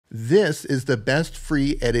This is the best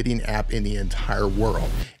free editing app in the entire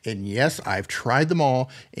world. And yes, I've tried them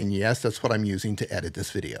all. And yes, that's what I'm using to edit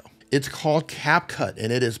this video. It's called CapCut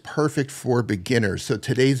and it is perfect for beginners. So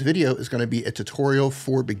today's video is going to be a tutorial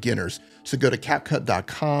for beginners. So go to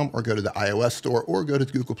CapCut.com or go to the iOS store or go to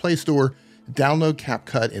the Google Play Store. Download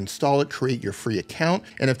CapCut, install it, create your free account.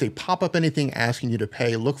 And if they pop up anything asking you to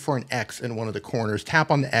pay, look for an X in one of the corners, tap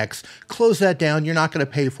on the X, close that down. You're not going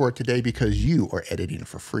to pay for it today because you are editing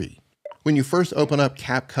for free. When you first open up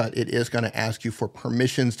CapCut, it is going to ask you for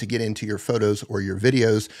permissions to get into your photos or your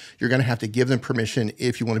videos. You're going to have to give them permission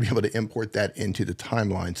if you want to be able to import that into the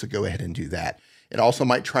timeline. So go ahead and do that. It also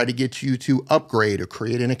might try to get you to upgrade or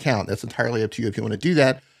create an account. That's entirely up to you if you want to do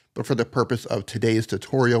that. But for the purpose of today's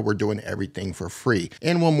tutorial, we're doing everything for free.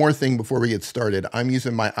 And one more thing before we get started, I'm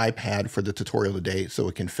using my iPad for the tutorial today so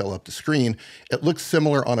it can fill up the screen. It looks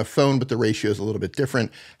similar on a phone, but the ratio is a little bit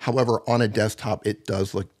different. However, on a desktop, it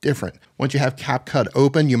does look different. Once you have CapCut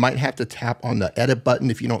open, you might have to tap on the edit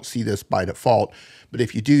button if you don't see this by default. But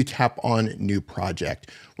if you do, tap on New Project.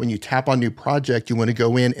 When you tap on New Project, you want to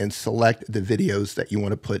go in and select the videos that you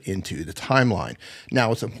want to put into the timeline.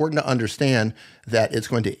 Now, it's important to understand that it's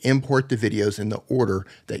going to import the videos in the order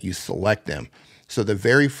that you select them. So the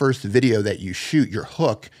very first video that you shoot, your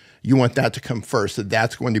hook, you want that to come first. So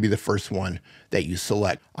that's going to be the first one that you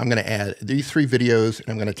select. I'm going to add these 3 videos and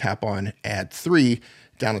I'm going to tap on Add 3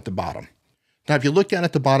 down at the bottom. Now, if you look down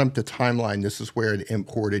at the bottom of the timeline, this is where it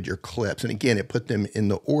imported your clips. And again, it put them in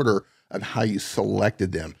the order of how you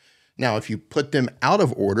selected them. Now, if you put them out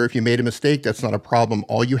of order, if you made a mistake, that's not a problem.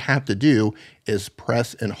 All you have to do is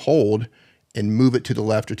press and hold and move it to the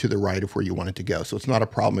left or to the right of where you want it to go. So it's not a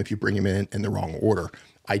problem if you bring them in the wrong order.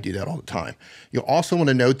 I do that all the time. You'll also want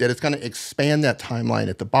to note that it's going to expand that timeline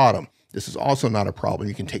at the bottom. This is also not a problem.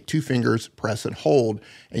 You can take 2 fingers, press and hold,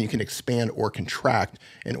 and you can expand or contract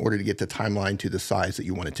in order to get the timeline to the size that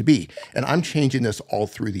you want it to be. And I'm changing this all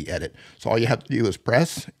through the edit. So all you have to do is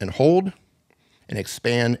press and hold and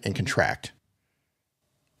expand and contract.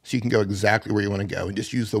 So you can go exactly where you want to go and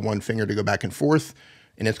just use the 1 finger to go back and forth,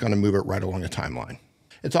 and it's going to move it right along the timeline.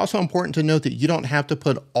 It's also important to note that you don't have to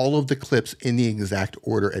put all of the clips in the exact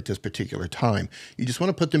order at this particular time. You just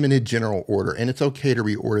want to put them in a general order, and it's okay to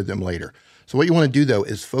reorder them later. So what you want to do, though,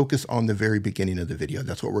 is focus on the very beginning of the video.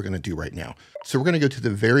 That's what we're going to do right now. So we're going to go to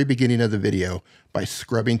the very beginning of the video by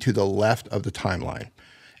scrubbing to the left of the timeline.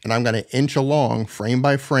 And I'm going to inch along frame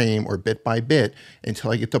by frame or bit by bit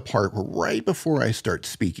until I get the part right before I start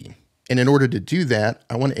speaking. And in order to do that,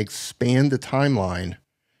 I want to expand the timeline,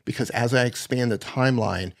 because as I expand the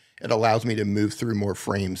timeline, it allows me to move through more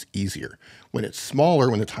frames easier. When it's smaller,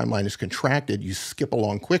 when the timeline is contracted, you skip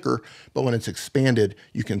along quicker, but when it's expanded,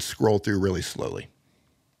 you can scroll through really slowly.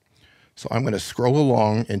 So I'm going to scroll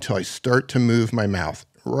along until I start to move my mouth.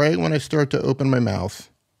 Right when I start to open my mouth,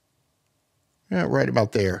 right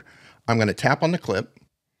about there, I'm going to tap on the clip.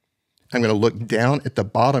 I'm going to look down at the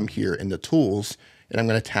bottom here in the tools, and I'm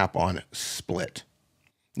going to tap on Split.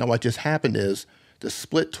 Now what just happened is, the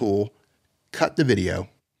split tool cut the video.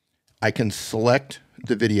 I can select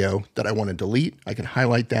the video that I want to delete. I can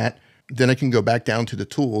highlight that. Then I can go back down to the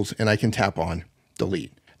tools and I can tap on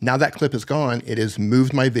delete. Now that clip is gone. It has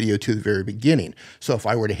moved my video to the very beginning. So if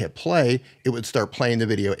I were to hit play, it would start playing the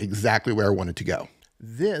video exactly where I want it to go.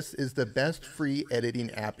 This is the best free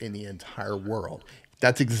editing app in the entire world.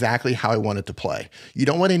 That's exactly how I want it to play. You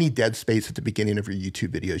don't want any dead space at the beginning of your YouTube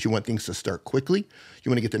videos. You want things to start quickly. You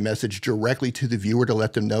want to get the message directly to the viewer to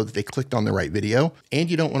let them know that they clicked on the right video, and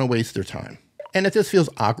you don't want to waste their time. And if this feels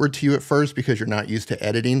awkward to you at first because you're not used to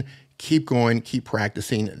editing, keep going, keep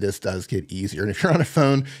practicing. This does get easier. And if you're on a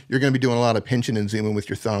phone, you're going to be doing a lot of pinching and zooming with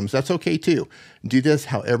your thumbs. That's okay too. Do this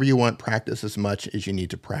however you want. Practice as much as you need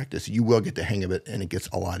to practice. You will get the hang of it, and it gets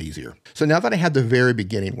a lot easier. So now that I had the very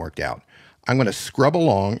beginning worked out, I'm going to scrub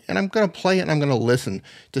along and I'm going to play it and I'm going to listen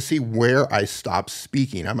to see where I stop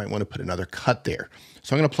speaking. I might want to put another cut there.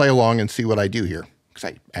 So I'm going to play along and see what I do here, because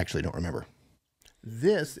I actually don't remember.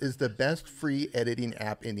 This is the best free editing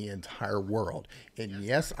app in the entire world. And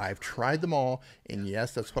yes, I've tried them all. And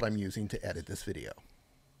yes, that's what I'm using to edit this video.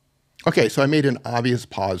 Okay, so I made an obvious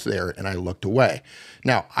pause there and I looked away.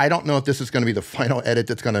 Now, I don't know if this is going to be the final edit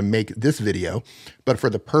that's going to make this video, but for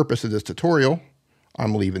the purpose of this tutorial,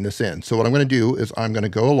 I'm leaving this in. So what I'm going to do is I'm going to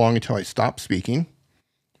go along until I stop speaking.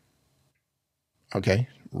 Okay,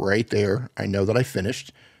 right there. I know that I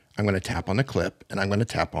finished. I'm going to tap on the clip and I'm going to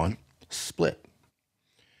tap on Split.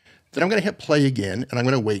 Then I'm going to hit play again and I'm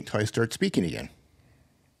going to wait until I start speaking again.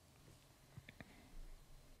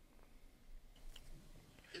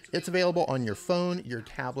 It's available on your phone, your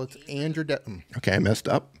tablets, and your okay, I messed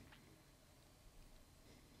up.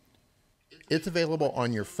 It's available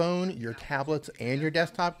on your phone, your tablets, and your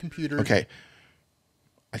desktop computers. Okay,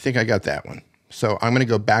 I think I got that one. So I'm going to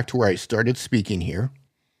go back to where I started speaking here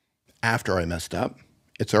after I messed up.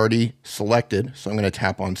 It's already selected, so I'm going to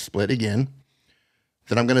tap on split again.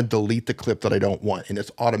 Then I'm going to delete the clip that I don't want, and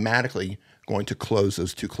it's automatically going to close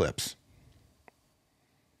those two clips.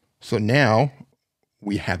 So now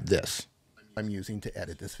we have this I'm using to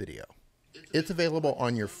edit this video. It's available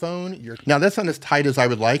on your phone. Now that's not as tight as I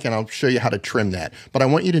would like, and I'll show you how to trim that. But I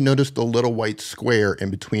want you to notice the little white square in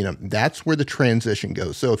between them. That's where the transition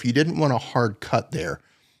goes. So if you didn't want a hard cut there,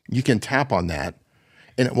 you can tap on that,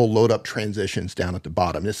 and it will load up transitions down at the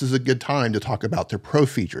bottom. This is a good time to talk about their pro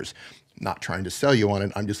features. Not trying to sell you on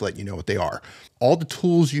it, I'm just letting you know what they are. All the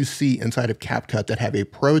tools you see inside of CapCut that have a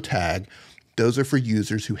pro tag, those are for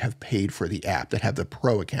users who have paid for the app, that have the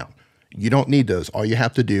pro account. You don't need those. All you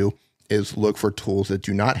have to do is look for tools that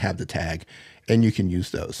do not have the tag, and you can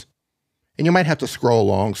use those. And you might have to scroll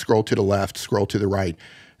along, scroll to the left, scroll to the right.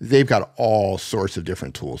 They've got all sorts of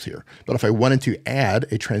different tools here. But if I wanted to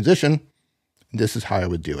add a transition, this is how I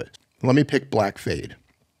would do it. Let me pick black fade.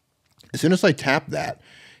 As soon as I tap that,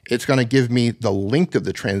 it's going to give me the length of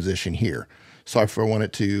the transition here. So if I want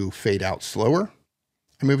it to fade out slower,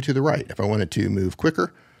 I move it to the right. If I want it to move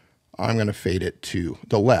quicker, I'm going to fade it to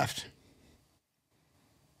the left.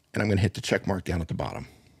 And I'm going to hit the check mark down at the bottom.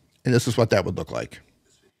 And this is what that would look like.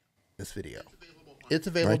 This video. It's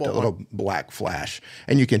available. Right, the little black flash.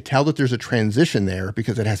 And you can tell that there's a transition there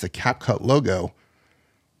because it has a CapCut logo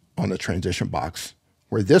on the transition box,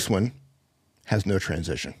 where this one has no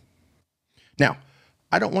transition. Now,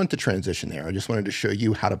 I don't want the transition there. I just wanted to show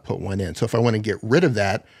you how to put one in. So if I want to get rid of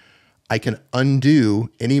that, I can undo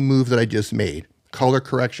any move that I just made. Color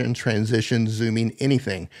correction, transition, zooming,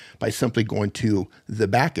 anything, by simply going to the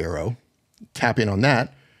back arrow, tapping on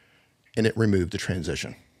that, and it removed the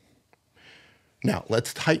transition. Now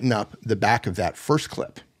let's tighten up the back of that first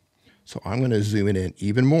clip. So I'm going to zoom it in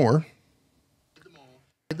even more.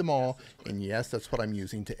 Them all, and yes, that's what I'm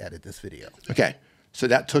using to edit this video. Okay, so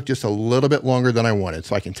that took just a little bit longer than I wanted.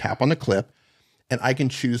 So I can tap on the clip, and I can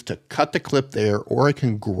choose to cut the clip there, or I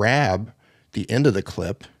can grab the end of the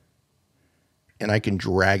clip and I can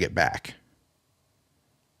drag it back.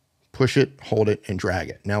 Push it, hold it, and drag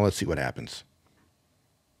it. Now let's see what happens.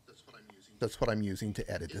 That's what I'm using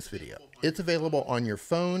to edit this video. It's available on your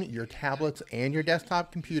phone, your tablets, and your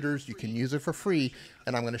desktop computers. You can use it for free,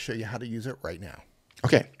 and I'm going to show you how to use it right now.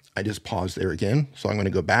 Okay, I just paused there again. So I'm going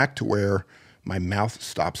to go back to where my mouth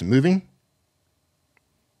stops moving.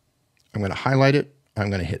 I'm going to highlight it. I'm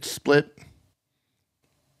going to hit split.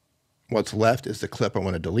 What's left is the clip I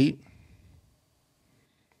want to delete.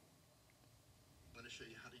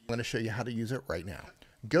 I'm going to show you how to use it right now.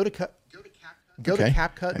 Go to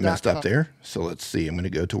CapCut.com. I messed up there. So let's see. I'm going to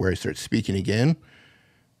go to where I start speaking again.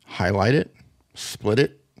 Highlight it, split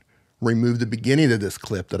it, remove the beginning of this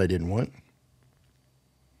clip that I didn't want.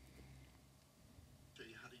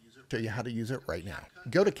 Show you how to use it right now.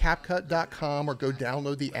 Go to CapCut.com or go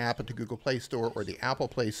download the app at the Google Play Store or the Apple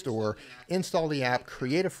Play Store. Install the app,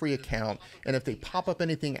 create a free account, and if they pop up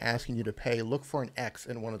anything asking you to pay, look for an X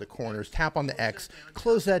in one of the corners. Tap on the X,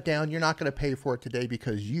 close that down. You're not going to pay for it today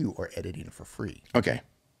because you are editing for free. Okay,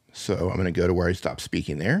 so I'm going to go to where I stopped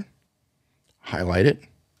speaking there, highlight it,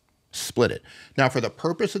 split it. Now for the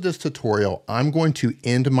purpose of this tutorial, I'm going to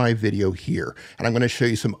end my video here, and I'm going to show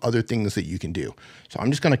you some other things that you can do. So I'm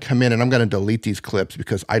just going to come in and I'm going to delete these clips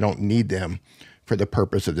because I don't need them for the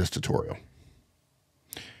purpose of this tutorial.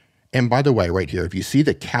 And by the way, right here, if you see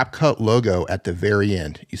the CapCut logo at the very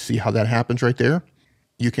end, you see how that happens right there?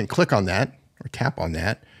 You can click on that or tap on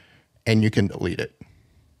that and you can delete it.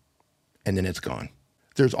 And then it's gone.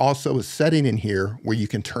 There's also a setting in here where you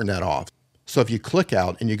can turn that off. So if you click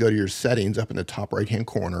out and you go to your settings up in the top right-hand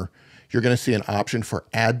corner, you're going to see an option for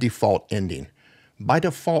add default ending. By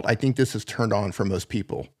default, I think this is turned on for most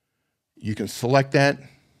people. You can select that,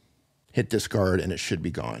 hit discard, and it should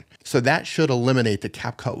be gone. So that should eliminate the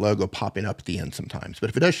CapCut logo popping up at the end sometimes. But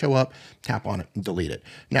if it does show up, tap on it and delete it.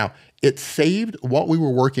 Now, it saved what we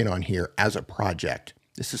were working on here as a project.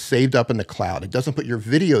 This is saved up in the cloud. It doesn't put your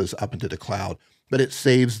videos up into the cloud, but it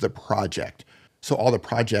saves the project. So all the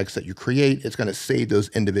projects that you create, it's going to save those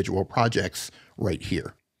individual projects right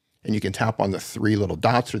here. And you can tap on the three little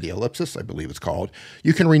dots or the ellipsis, I believe it's called.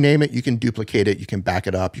 You can rename it, you can duplicate it, you can back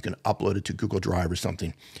it up, you can upload it to Google Drive or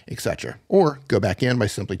something, etc. Or go back in by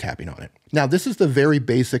simply tapping on it. Now, this is the very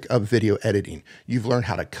basic of video editing. You've learned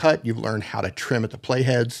how to cut, you've learned how to trim at the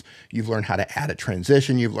playheads, you've learned how to add a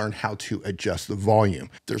transition, you've learned how to adjust the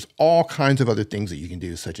volume. There's all kinds of other things that you can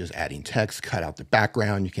do, such as adding text, cut out the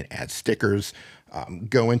background, you can add stickers,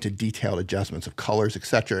 go into detailed adjustments of colors,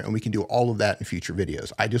 etc. And we can do all of that in future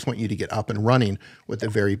videos. I just want you to get up and running with the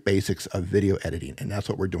very basics of video editing, and that's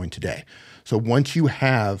what we're doing today. So once you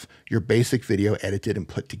have your basic video edited and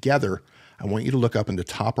put together, I want you to look up in the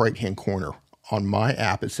top right-hand corner. On my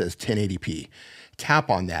app, it says 1080p. Tap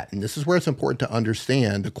on that, and this is where it's important to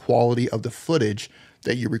understand the quality of the footage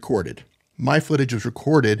that you recorded. My footage was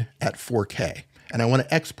recorded at 4K, and I want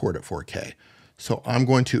to export at 4K. So I'm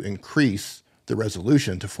going to increase the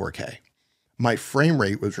resolution to 4K. My frame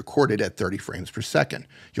rate was recorded at 30 frames per second.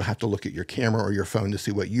 You'll have to look at your camera or your phone to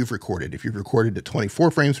see what you've recorded. If you've recorded at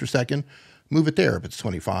 24 frames per second, move it there. If it's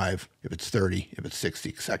 25, if it's 30, if it's 60,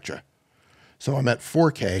 etc. So I'm at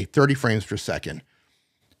 4K, 30 frames per second.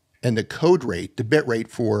 And the code rate, the bit rate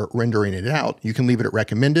for rendering it out, you can leave it at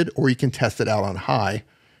recommended or you can test it out on high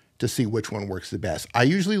to see which one works the best. I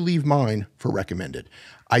usually leave mine for recommended.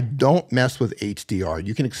 I don't mess with HDR.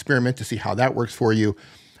 You can experiment to see how that works for you.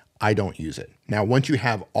 I don't use it. Now, once you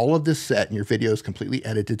have all of this set and your video is completely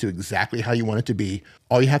edited to exactly how you want it to be,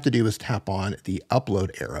 all you have to do is tap on the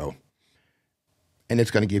upload arrow, and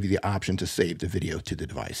it's going to give you the option to save the video to the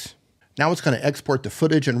device. Now it's going to export the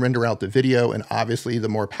footage and render out the video, and obviously the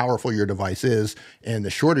more powerful your device is and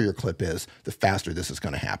the shorter your clip is, the faster this is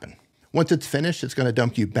going to happen. Once it's finished, it's going to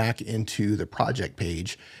dump you back into the project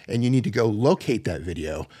page, and you need to go locate that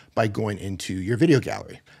video by going into your video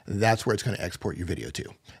gallery. That's where it's going to export your video to.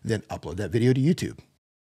 Then upload that video to YouTube.